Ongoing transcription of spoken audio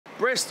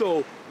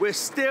Bristol, we're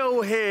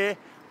still here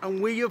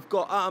and we have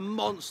got a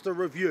monster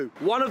review.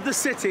 One of the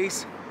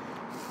city's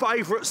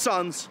favourite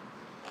sons,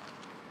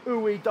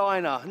 Oowee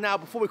Diner. Now,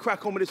 before we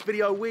crack on with this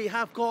video, we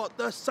have got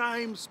the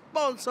same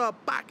sponsor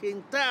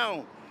backing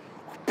down.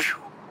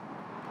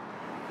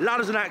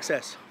 Ladders and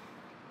Access.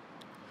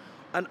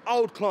 An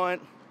old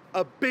client,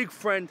 a big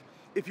friend.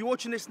 If you're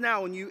watching this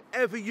now and you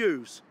ever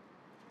use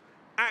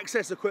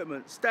access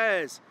equipment,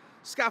 stairs,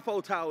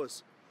 scaffold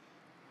towers,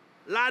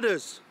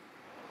 ladders.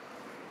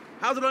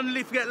 How did I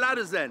nearly forget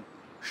ladders then?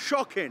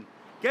 Shocking.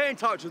 Get in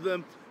touch with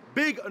them.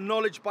 Big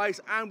knowledge base,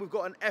 and we've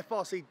got an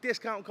FRC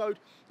discount code.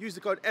 Use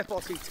the code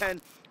FRC10.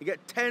 You get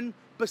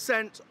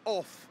 10%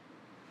 off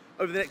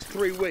over the next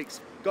 3 weeks.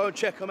 Go and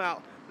check them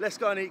out. Let's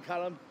go and eat,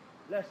 Callum.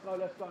 Let's go,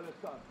 let's go, let's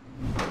go.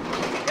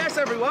 Yes,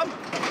 everyone.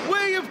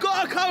 We have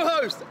got a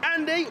co-host,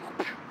 Andy,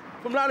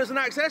 from Ladders and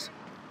Access.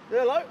 Say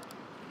hello. All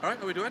right,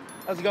 how are we doing?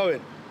 How's it going?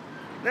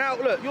 Now,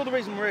 look, you're the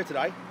reason we're here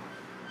today.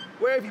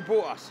 Where have you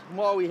brought us and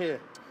why are we here?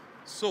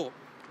 So,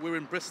 we're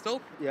in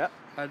Bristol. Yeah.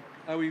 At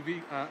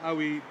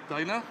Oowee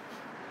Diner.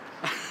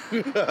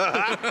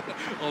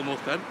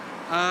 Almost done.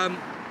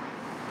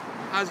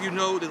 As you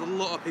know, there's a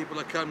lot of people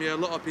that come here, a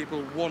lot of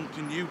people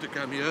wanting you to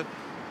come here,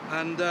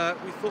 and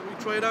we thought we'd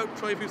try it out,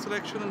 try a few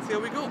selection and see how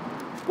we go.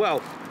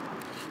 Well,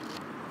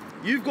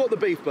 you've got the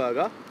beef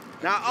burger.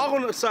 Now, I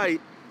want to say,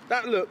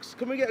 that looks,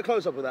 can we get a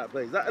close-up of that,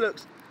 please? That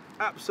looks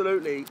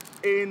absolutely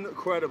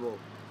incredible.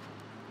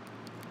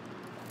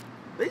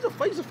 These are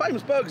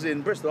famous burgers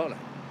in Bristol, aren't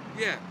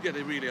they? Yeah,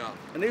 they really are.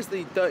 And here's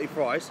the dirty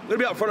fries. I'm gonna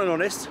be upfront and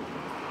honest.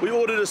 We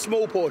ordered a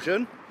small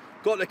portion,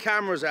 got the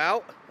cameras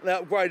out, they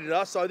upgraded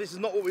us, so this is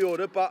not what we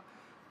ordered, but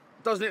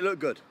doesn't it look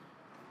good?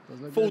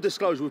 Full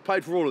disclosure, we've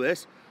paid for all of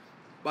this,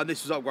 but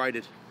this was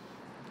upgraded.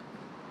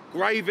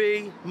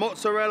 Gravy,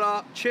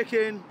 mozzarella,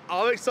 chicken.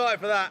 I'm excited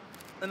for that.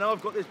 And now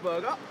I've got this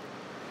burger.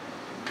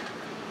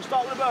 We'll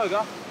start with the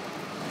burger.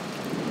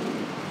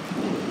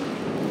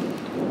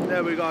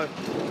 There we go.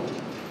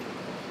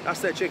 That's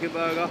their chicken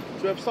burger.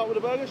 Should we have to start with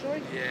the burger, shall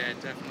we? Yeah,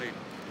 definitely.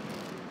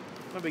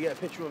 Maybe get a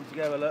picture of them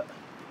together, look.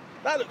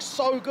 That looks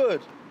so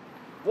good.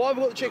 Why have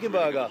we got the chicken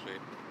burger?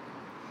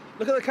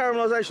 Look at the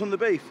caramelisation on the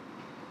beef.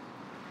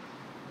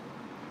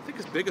 I think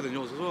it's bigger than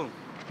yours as well.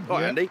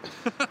 Right, yeah. Andy.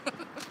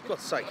 For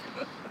God's sake.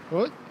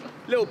 What?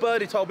 Little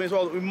birdie told me as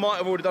well that we might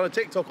have already done a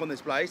TikTok on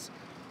this place.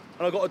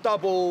 And I got a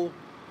double,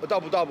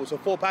 so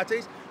 4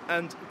 patties.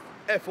 And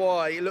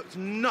FYI, it looked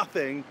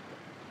nothing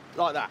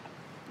like that.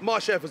 My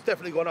chef has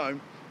definitely gone home,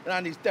 and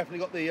Andy's definitely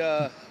got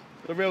the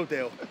real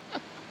deal.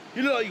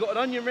 You look like you got an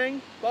onion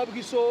ring,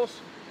 barbecue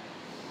sauce,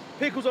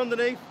 pickles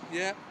underneath.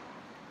 Yeah.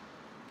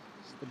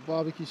 It's the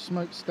barbecue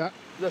smokestack.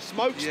 The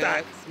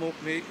smokestack. Yeah,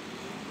 smoked meat.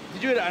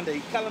 Did you hear that,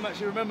 Andy? Callum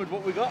actually remembered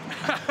what we got.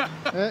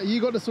 You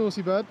got the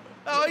saucy bird.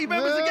 Oh, he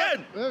remembers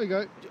again. There we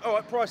go. All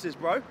right, prices,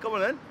 bro. Come on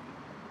then.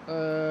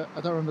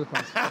 I don't remember the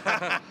price.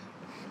 Right,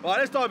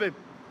 let's dive in.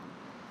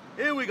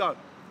 Here we go.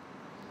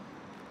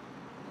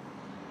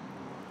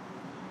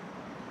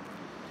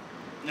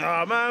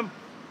 Ah, man.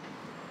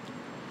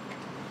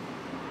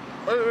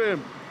 Look at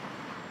him.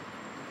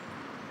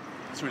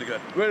 It's really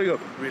good. Really good.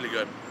 Really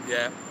good.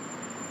 Yeah.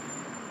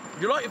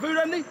 You like your food,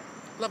 Andy?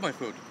 Love my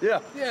food. Yeah.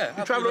 Yeah.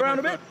 You travel around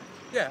a bit?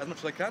 Yeah, as much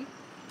as I can.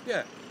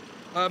 Yeah.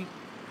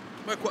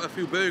 We've quite a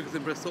few burgers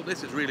in Bristol.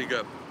 This is really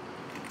good.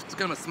 It's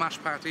kind of a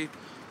smash patty.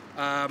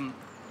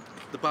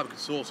 The barbecue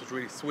sauce is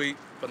really sweet,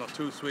 but not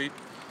too sweet.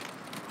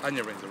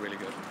 Onion rings are really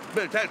good.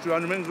 Bit of texture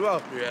onion rings as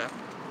well. Yeah.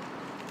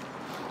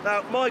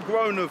 Now, my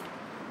groan of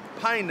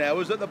pain there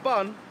was that the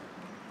bun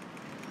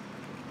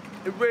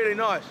is really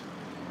nice.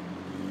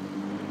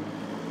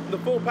 The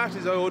 4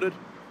 patties I ordered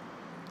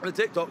on the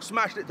TikTok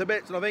smashed it to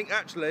bits, and I think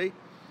actually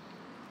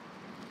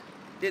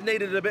it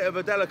needed a bit of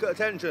a delicate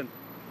attention.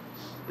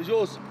 Because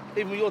yours,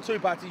 even with your 2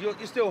 patties, you're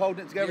still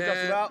holding it together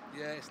just about.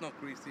 Yeah, it's not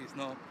greasy, it's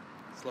not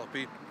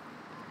sloppy.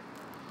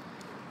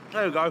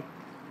 There we go.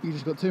 You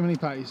just got too many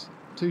patties.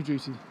 Too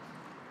juicy.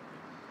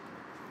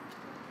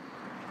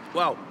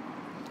 Well,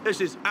 this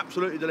is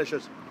absolutely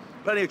delicious.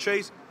 Plenty of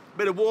cheese,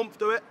 bit of warmth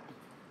to it.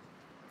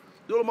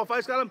 You all on my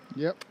face, Callum?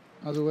 Yep,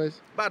 as always.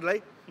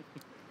 Badly.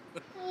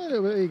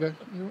 There you go.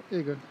 Here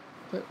you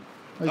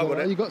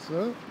go. You got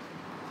some.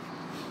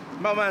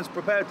 My man's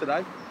prepared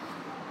today.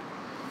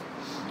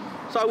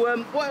 So,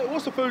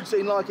 what's the food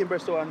scene like in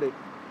Bristol, Andy?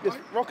 It's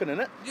rocking,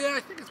 isn't it? Yeah, I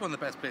think it's one of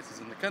the best places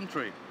in the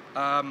country.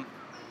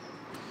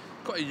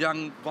 Quite a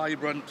young,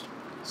 vibrant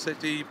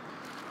city,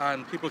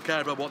 and people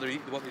care about what they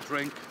eat, what they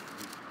drink.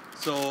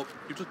 So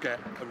you just get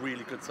a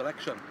really good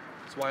selection.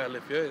 That's why I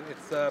live here.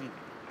 It's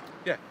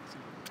yeah, it's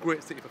a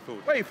great city for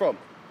food. Where are you from?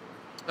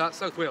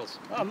 South Wales.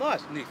 Oh,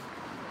 nice. Neath.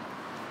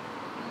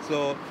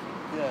 So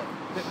yeah,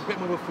 a bit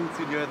more of a food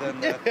scene here than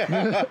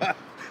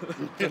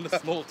in the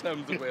small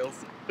towns of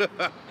Wales.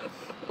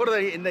 What do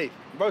they eat in Neath?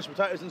 Roast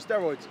potatoes and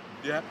steroids.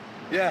 Yeah.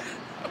 Yeah.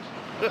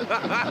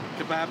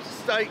 Kebabs,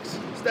 steaks,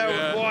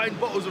 steroid wine,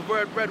 bottles of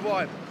red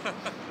wine.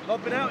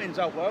 I've been out in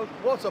South Wales.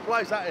 What a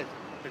place that is.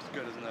 It's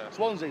good, isn't it?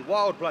 Swansea,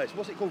 wild place.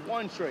 What's it called?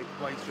 Wine Street.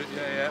 Wine Street,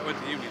 yeah. I went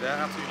to uni there.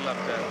 Absolutely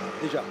loved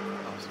it. Did you?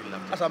 Absolutely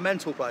loved it. That's a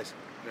mental place.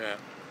 Yeah.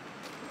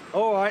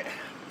 All right.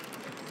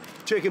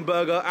 Chicken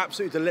burger,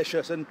 absolutely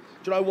delicious. And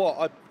do you know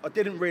what? I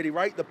didn't really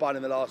rate the bun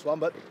in the last one,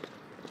 but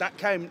that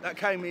came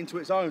into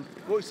its own.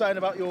 What are you saying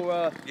about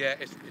your? Yeah,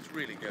 it's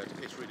really good.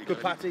 It's really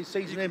good patties,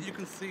 seasoning. You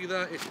can see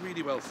that it's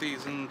really well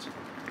seasoned.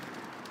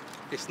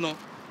 It's not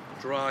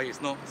dry.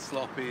 It's not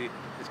sloppy.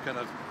 It's quite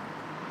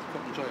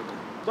enjoyable.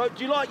 So,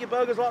 do you like your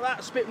burgers like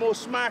that? A bit more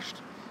smashed,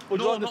 or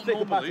do you like the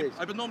thicker patties?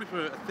 I would normally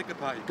prefer a thicker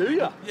patty. Do you?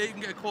 Yeah, you can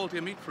get a quality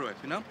of meat through it.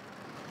 You know.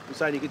 You're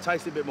saying you can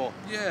taste it a bit more.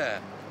 Yeah.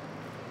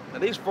 Now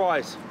these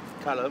fries,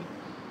 Callum,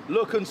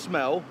 look and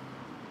smell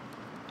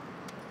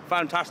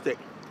fantastic.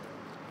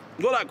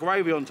 You got that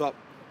gravy on top.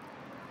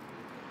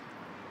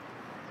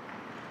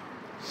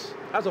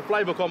 That's a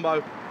flavour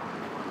combo.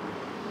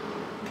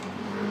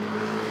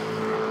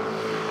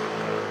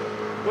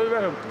 What do you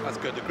reckon? That's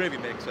good. The gravy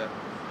makes it.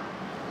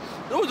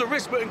 There was a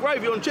risk putting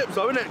gravy on chips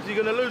though, isn't it? Because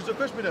you're going to lose the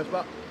crispiness,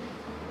 but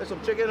there's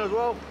some chicken as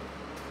well.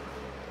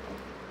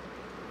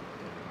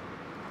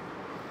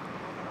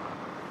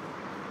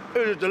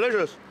 It is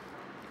delicious.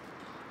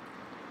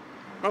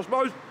 I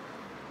suppose.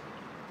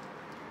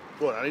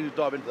 Well, I need to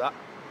dive into that.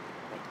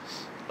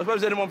 I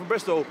suppose anyone from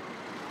Bristol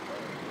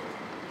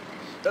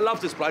that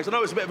loves this place. I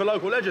know it's a bit of a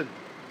local legend.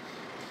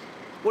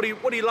 What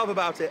do you love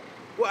about it?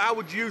 How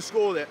would you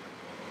score it?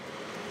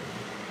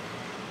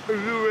 Who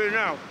you really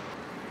now?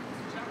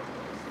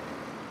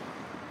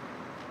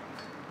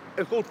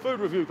 It's called Food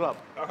Review Club.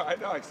 All right,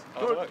 nice.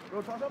 You want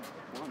to try some?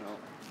 Why not?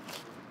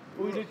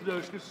 All you need to do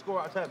is just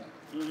score out of 10.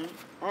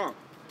 Oh.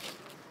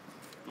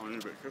 I need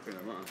a bit of cooking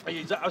there, won't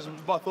I? That's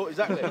what I thought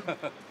exactly. I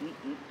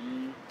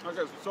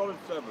get a solid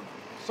 7.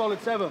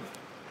 Solid 7.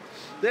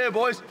 There,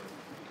 boys.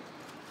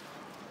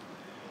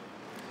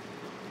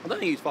 I don't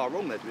think he's far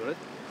wrong there, to be honest.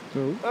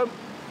 Cool.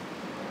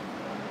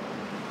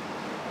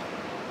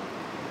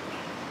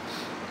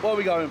 What are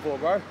we going for,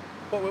 bro?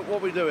 What are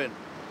we doing?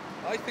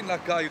 I think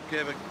that guy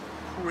gave a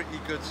pretty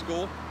good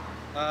score.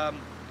 Yeah,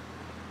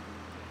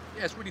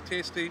 it's really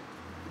tasty.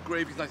 The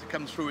gravy's nice, it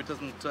comes through, it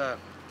doesn't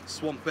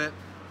swamp it.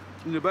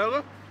 In the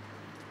burger?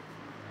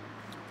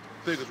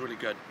 Burger's really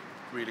good,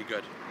 really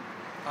good.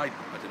 I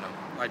don't know,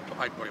 I'd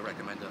probably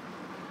recommend it.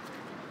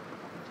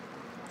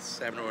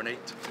 7 or an 8.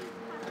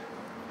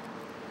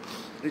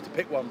 You need to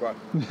pick one, bro.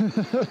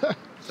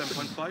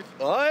 7.5.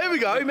 Oh, here we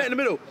go, we met in the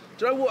middle.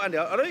 Do you know what, Andy?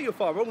 I don't think you're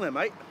far wrong there,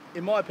 mate.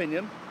 In my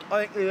opinion,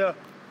 I think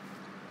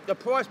the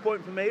price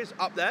point for me is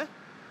up there,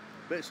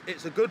 but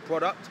it's a good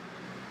product.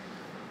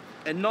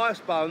 And nice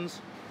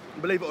buns,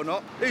 believe it or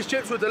not. These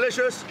chips were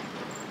delicious.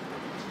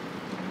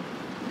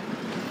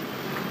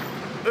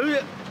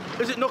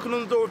 Is it knocking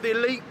on the door of the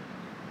elite?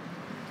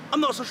 I'm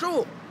not so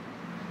sure.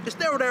 It's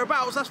there or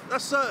thereabouts,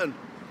 that's certain.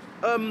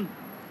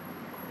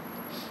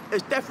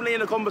 It's definitely in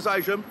the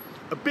conversation.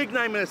 A big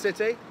name in the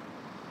city.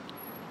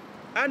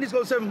 Andy's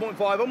got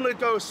 7.5. I'm going to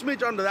go a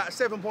smidge under that,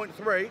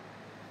 7.3.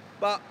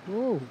 But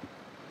Ooh.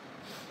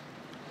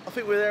 I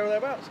think we're there or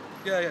thereabouts.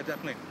 Yeah,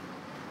 definitely.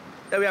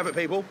 There we have it,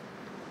 people.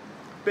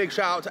 Big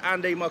shout out to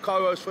Andy, my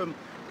co-host from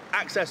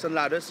Access and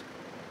Ladders.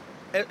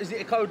 Is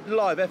it a code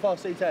live,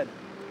 FRC10?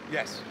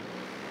 Yes.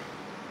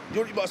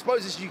 But I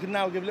suppose you can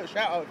now give a little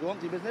shout out if you want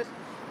to your business.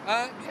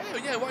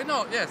 Yeah, why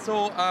not? Yeah,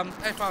 so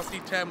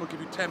FRC10 will give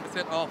you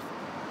 10% off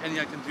any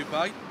items you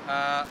buy.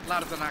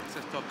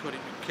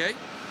 laddersandaccess.co.uk.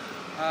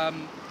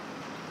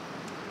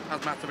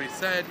 As Matt already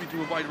said, we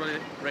do a wide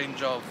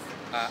range of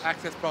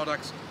access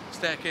products,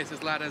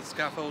 staircases, ladders,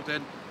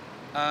 scaffolding.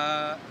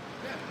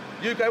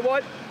 UK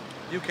wide?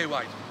 UK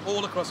wide,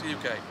 all across the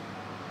UK.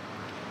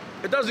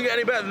 It doesn't get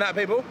any better than that,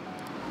 people.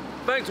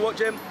 Thanks for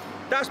watching.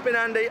 That's been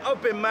Andy,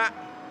 I've been Matt.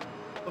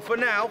 But for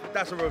now,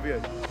 that's a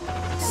review.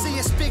 See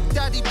it's Big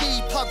Daddy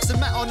B, Pugs and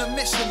Matt on a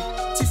mission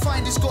to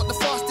find who's got the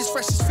fastest,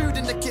 freshest food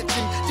in the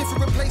kitchen.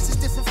 Different places,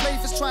 different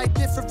flavours, try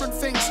different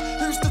things.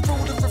 Who's the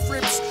ruler of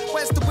ribs?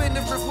 Where's the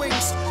winner of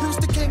wings? Who's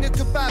the king of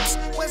kebabs?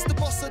 Where's the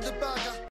boss of the burger?